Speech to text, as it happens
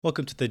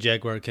Welcome to the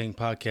Jaguar King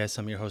podcast.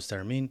 I'm your host,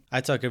 Armin.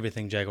 I talk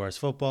everything Jaguars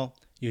football,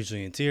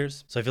 usually in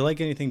tiers. So if you like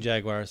anything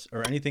Jaguars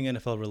or anything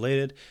NFL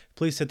related,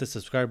 please hit the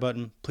subscribe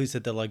button. Please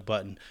hit the like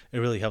button. It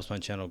really helps my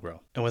channel grow.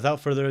 And without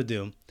further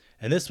ado,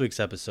 in this week's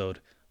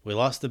episode, we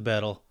lost the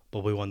battle,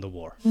 but we won the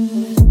war.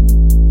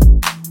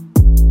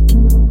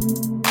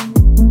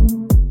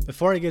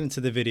 Before I get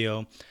into the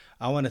video,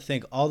 I want to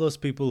thank all those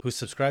people who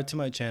subscribed to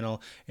my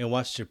channel and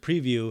watched a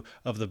preview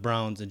of the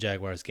Browns and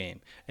Jaguars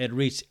game. It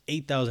reached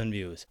 8,000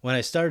 views. When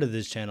I started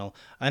this channel,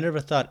 I never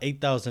thought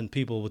 8,000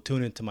 people would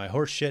tune into my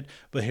horse shit,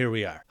 but here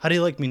we are. How do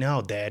you like me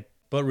now, Dad?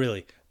 But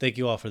really, thank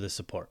you all for the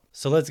support.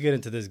 So let's get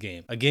into this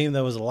game. A game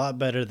that was a lot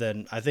better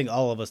than I think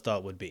all of us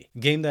thought would be. A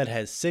game that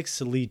has 6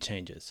 lead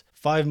changes,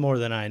 5 more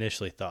than I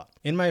initially thought.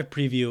 In my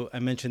preview, I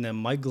mentioned that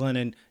Mike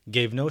Glennon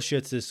gave no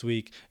shits this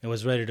week and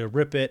was ready to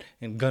rip it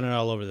and gun it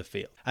all over the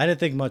field. I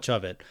didn't think much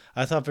of it.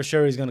 I thought for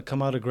sure he's going to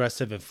come out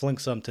aggressive and flink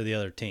some to the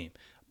other team.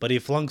 But he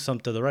flung some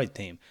to the right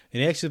team,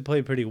 and he actually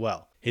played pretty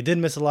well. He did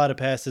miss a lot of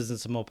passes and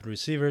some open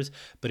receivers,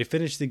 but he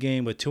finished the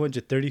game with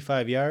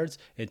 235 yards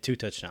and 2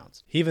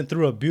 touchdowns. He even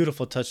threw a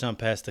beautiful touchdown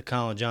pass to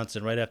Colin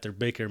Johnson right after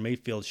Baker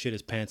Mayfield shit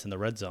his pants in the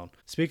red zone.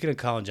 Speaking of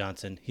Colin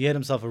Johnson, he had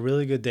himself a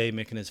really good day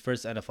making his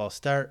first NFL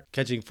start,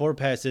 catching 4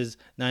 passes,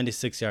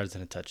 96 yards,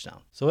 and a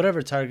touchdown. So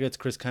whatever targets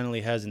Chris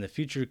Connolly has in the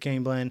future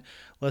game plan,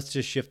 let's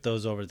just shift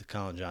those over to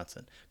Colin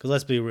Johnson. Because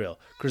let's be real,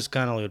 Chris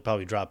Connolly would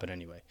probably drop it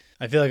anyway.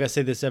 I feel like I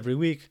say this every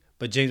week,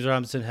 but James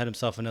Robinson had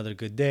himself another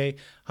good day,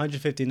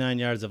 159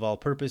 yards of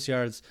all-purpose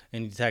yards,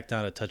 and he tacked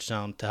on a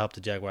touchdown to help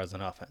the Jaguars on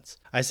offense.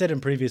 I said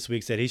in previous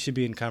weeks that he should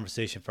be in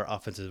conversation for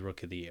Offensive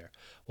Rookie of the Year.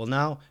 Well,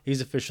 now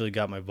he's officially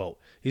got my vote.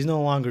 He's no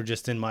longer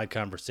just in my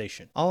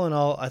conversation. All in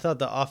all, I thought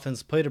the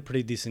offense played a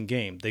pretty decent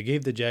game. They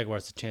gave the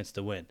Jaguars a chance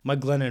to win.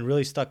 Mike Glennon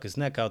really stuck his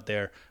neck out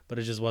there, but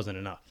it just wasn't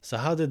enough. So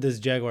how did this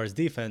Jaguars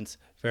defense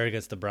fare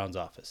against the Browns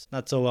offense?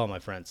 Not so well, my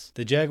friends.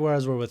 The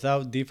Jaguars were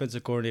without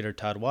defensive coordinator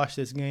Todd Wash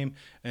this game,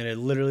 and it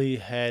literally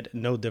had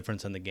no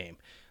difference in the game.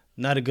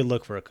 Not a good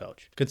look for a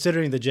coach.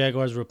 Considering the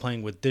Jaguars were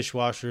playing with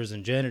dishwashers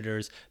and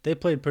janitors, they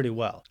played pretty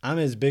well. I'm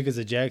as big as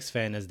a Jags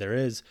fan as there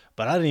is,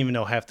 but I didn't even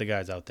know half the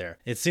guys out there.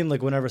 It seemed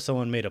like whenever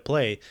someone made a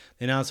play,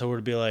 the announcer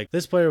would be like,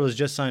 this player was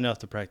just signed off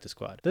the practice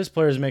squad. This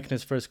player is making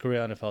his first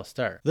career NFL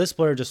start. This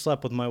player just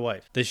slept with my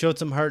wife. They showed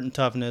some heart and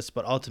toughness,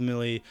 but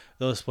ultimately,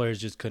 those players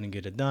just couldn't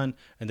get it done,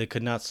 and they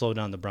could not slow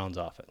down the Browns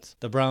offense.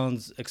 The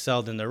Browns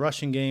excelled in their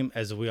rushing game,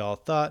 as we all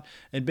thought,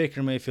 and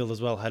Baker Mayfield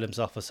as well had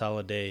himself a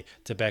solid day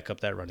to back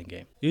up that running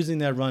game, using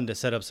that run to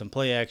set up some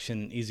play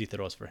action and easy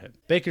throws for him.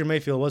 Baker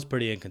Mayfield was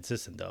pretty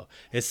inconsistent though.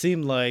 It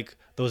seemed like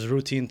those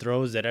routine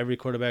throws that every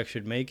quarterback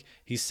should make,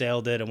 he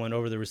sailed it and went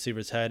over the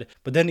receiver's head,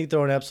 but then he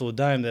threw an absolute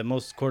dime that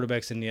most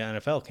quarterbacks in the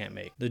NFL can't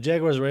make. The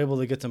Jaguars were able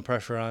to get some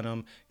pressure on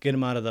him, get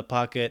him out of the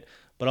pocket,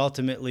 but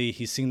ultimately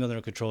he seemed under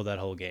control that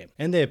whole game.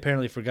 And they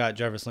apparently forgot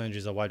Jarvis Landry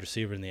is a wide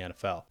receiver in the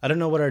NFL. I don't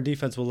know what our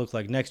defense will look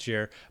like next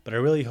year, but I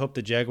really hope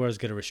the Jaguars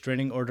get a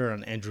restraining order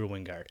on Andrew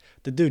Wingard.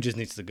 The dude just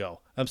needs to go.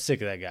 I'm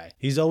sick of that guy.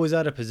 He's always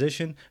out of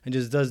position and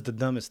just does the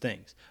dumbest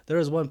things. There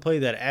was one play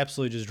that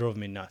absolutely just drove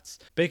me nuts.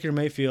 Baker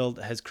Mayfield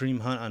has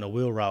Kareem Hunt on a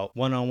wheel route,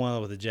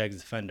 one-on-one with a Jags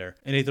defender,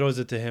 and he throws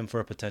it to him for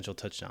a potential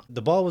touchdown.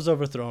 The ball was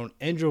overthrown,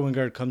 Andrew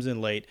Wingard comes in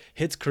late,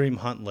 hits Kareem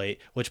Hunt late,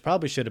 which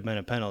probably should have been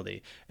a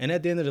penalty, and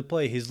at the end of the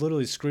play, he's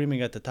literally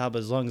screaming at the top of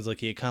his lungs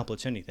like he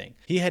accomplished anything.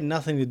 He had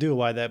nothing to do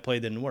why that play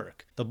didn't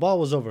work. The ball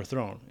was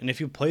overthrown, and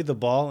if you played the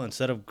ball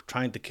instead of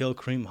trying to kill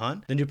Kareem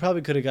Hunt, then you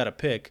probably could have got a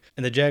pick,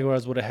 and the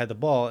Jaguars would have had the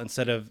ball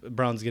instead of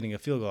Browns getting a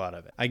field goal out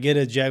of it. I get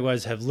it,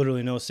 Jaguars have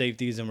literally no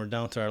safeties and we're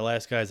down to our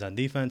last guys on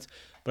defense,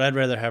 but I'd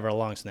rather have our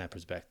long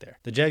snappers back there.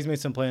 The Jags made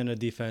some play on the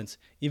defense,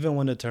 even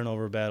won the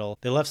turnover battle.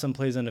 They left some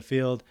plays on the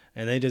field,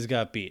 and they just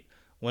got beat.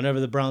 Whenever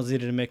the Browns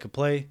needed to make a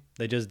play,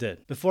 they just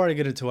did. Before I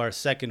get into our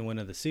second win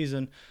of the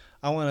season,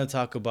 I want to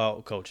talk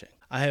about coaching.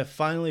 I have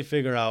finally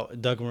figured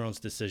out Doug Marrone's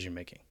decision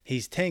making.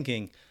 He's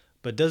tanking,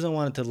 but doesn't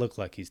want it to look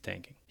like he's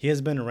tanking. He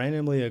has been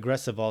randomly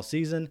aggressive all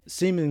season,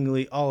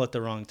 seemingly all at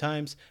the wrong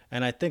times,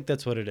 and I think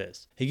that's what it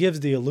is. He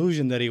gives the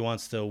illusion that he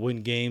wants to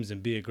win games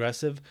and be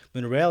aggressive,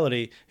 but in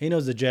reality, he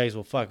knows the Jags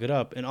will fuck it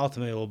up and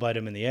ultimately will bite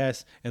him in the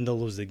ass and they'll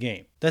lose the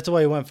game. That's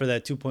why he went for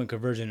that 2-point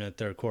conversion in the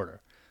third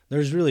quarter.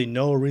 There's really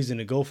no reason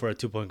to go for a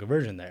 2-point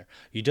conversion there.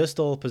 You just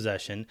stole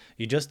possession,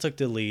 you just took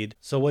the lead,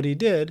 so what he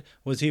did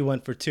was he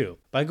went for 2.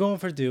 By going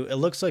for 2, it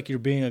looks like you're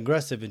being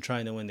aggressive and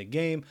trying to win the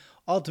game.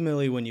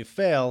 Ultimately, when you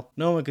fail,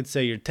 no one could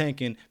say you're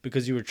tanking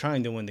because you were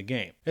trying to win the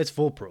game. It's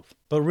foolproof.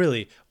 But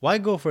really, why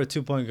go for a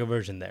 2-point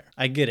conversion there?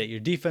 I get it, your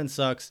defense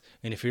sucks,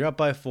 and if you're up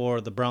by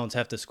 4, the Browns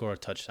have to score a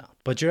touchdown.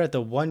 But you're at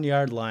the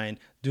 1-yard line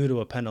due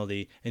to a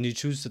penalty, and you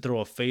choose to throw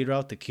a fade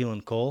route to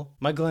Keelan Cole?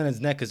 Mike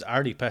Glennon's neck is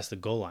already past the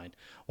goal line.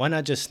 Why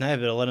not just snap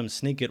it and let him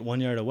sneak it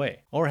 1 yard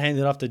away? Or hand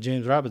it off to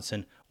James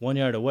Robinson 1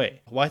 yard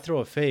away. Why throw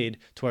a fade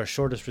to our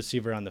shortest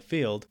receiver on the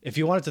field? If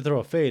you wanted to throw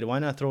a fade, why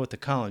not throw it to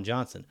Colin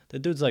Johnson? The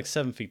dude's like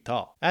 7 feet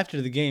tall.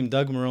 After the game,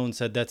 Doug Marrone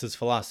said that's his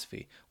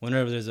philosophy.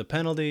 Whenever there's a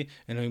penalty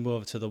and we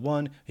move to the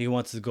 1, he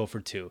wants to go for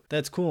 2.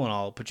 That's cool and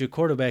all, but your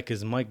quarterback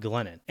is Mike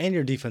Glennon, and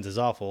your defense is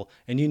awful,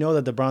 and you know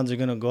that the Browns are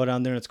going to go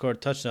down there and score a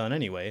touchdown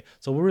anyway,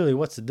 so really,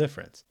 what's the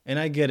difference? And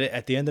I get it,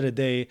 at the end of the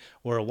day,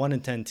 we're a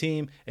 1-10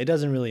 team, it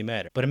doesn't really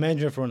matter. But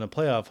imagine if we're in the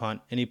playoff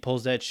hunt and he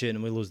pulls that shit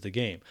and we lose the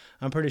game.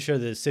 I'm pretty sure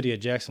the city of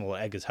Jacksonville will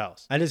egg his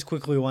house. I just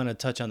quickly want to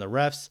touch on the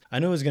refs. I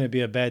knew it was going to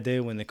be a bad day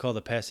when they called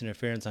the pass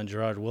interference on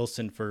Gerard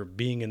Wilson for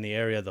being in the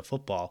area of the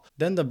football.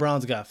 Then the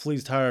Browns got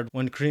fleeced hard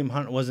when Kareem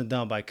Hunt wasn't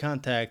down by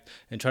contact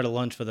and tried to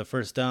lunge for the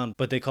first down,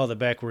 but they called it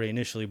back where he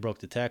initially broke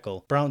the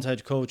tackle. Browns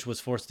head coach was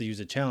forced to use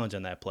a challenge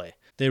on that play.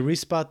 They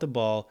respot the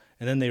ball,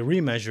 and then they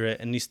remeasure it,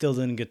 and he still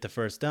didn't get the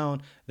first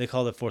down. They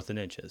called it 4th and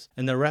inches.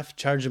 And the ref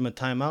charged him a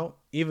timeout,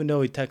 even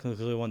though he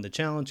technically won the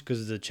challenge,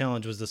 because the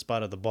challenge was the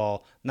spot of the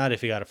ball, not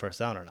if he got a first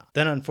down or not.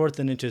 Then on 4th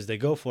and inches, they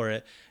go for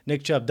it.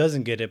 Nick Chubb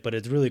doesn't get it, but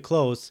it's really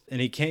close, and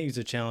he can't use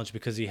a challenge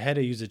because he had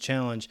to use a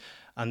challenge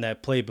on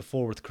that play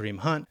before with Kareem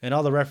Hunt, and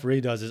all the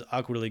referee does is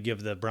awkwardly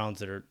give the Browns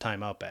their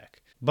timeout back.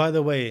 By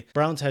the way,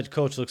 Browns head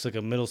coach looks like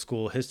a middle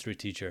school history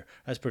teacher.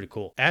 That's pretty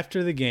cool.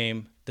 After the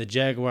game, the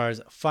Jaguars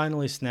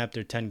finally snapped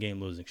their 10-game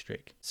losing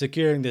streak.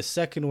 Securing the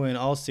second win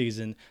all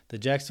season, the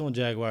Jacksonville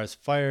Jaguars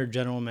fired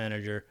general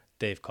manager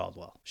Dave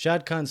Caldwell.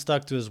 Shad Khan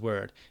stuck to his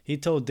word. He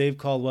told Dave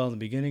Caldwell in the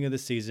beginning of the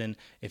season,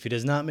 if he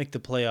does not make the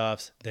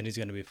playoffs, then he's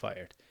going to be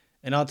fired.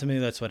 And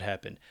ultimately, that's what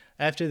happened.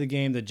 After the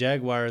game, the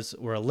Jaguars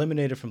were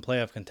eliminated from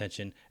playoff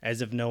contention,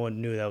 as if no one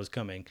knew that was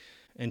coming,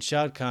 and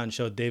Shad Khan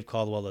showed Dave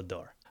Caldwell the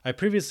door. I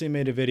previously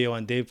made a video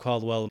on Dave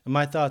Caldwell and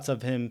my thoughts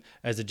of him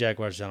as the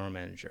Jaguars general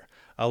manager.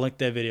 I'll link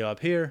that video up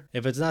here.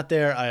 If it's not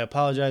there, I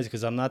apologize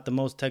because I'm not the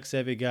most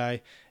tech-savvy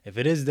guy. If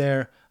it is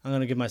there, I'm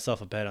going to give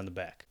myself a pat on the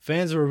back.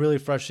 Fans were really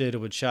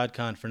frustrated with Shad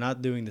Khan for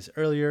not doing this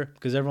earlier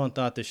because everyone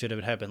thought this should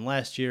have happened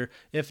last year,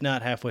 if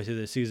not halfway through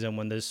the season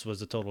when this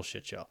was a total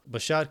shit show.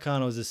 But Shad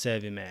Khan was a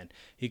savvy man.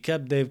 He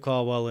kept Dave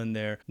Caldwell in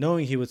there,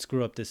 knowing he would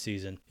screw up this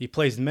season. He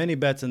placed many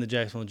bets on the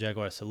Jacksonville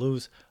Jaguars to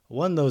lose,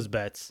 won those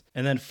bets,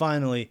 and then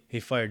finally he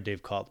fired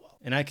Dave Caldwell.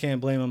 And I can't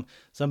blame him.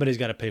 Somebody's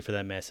got to pay for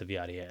that massive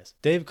yacht he has.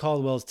 Dave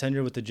Caldwell's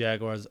tenure with the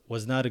Jaguars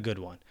was not a good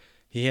one.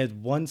 He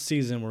had one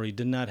season where he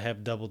did not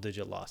have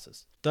double-digit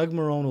losses. Doug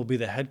Marrone will be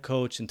the head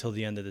coach until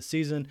the end of the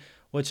season,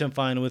 which I'm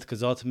fine with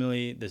because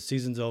ultimately the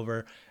season's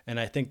over, and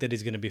I think that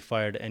he's going to be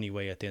fired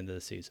anyway at the end of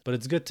the season. But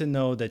it's good to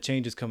know that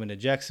change is coming to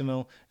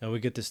Jacksonville, and we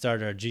get to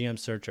start our GM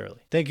search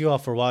early. Thank you all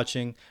for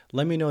watching.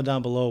 Let me know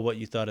down below what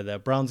you thought of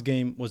that Browns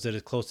game. Was it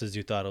as close as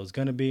you thought it was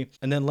going to be?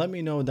 And then let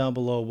me know down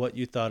below what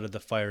you thought of the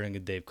firing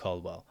of Dave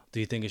Caldwell. Do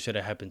you think it should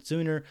have happened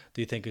sooner?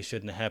 Do you think it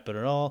shouldn't have happened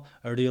at all?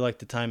 Or do you like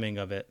the timing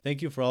of it?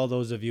 Thank you for all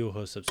those of you who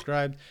have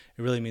subscribed.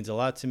 It really means a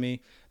lot to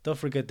me. Don't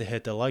forget to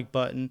hit the like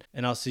button,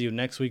 and I'll see you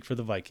next week for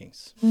the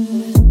Vikings.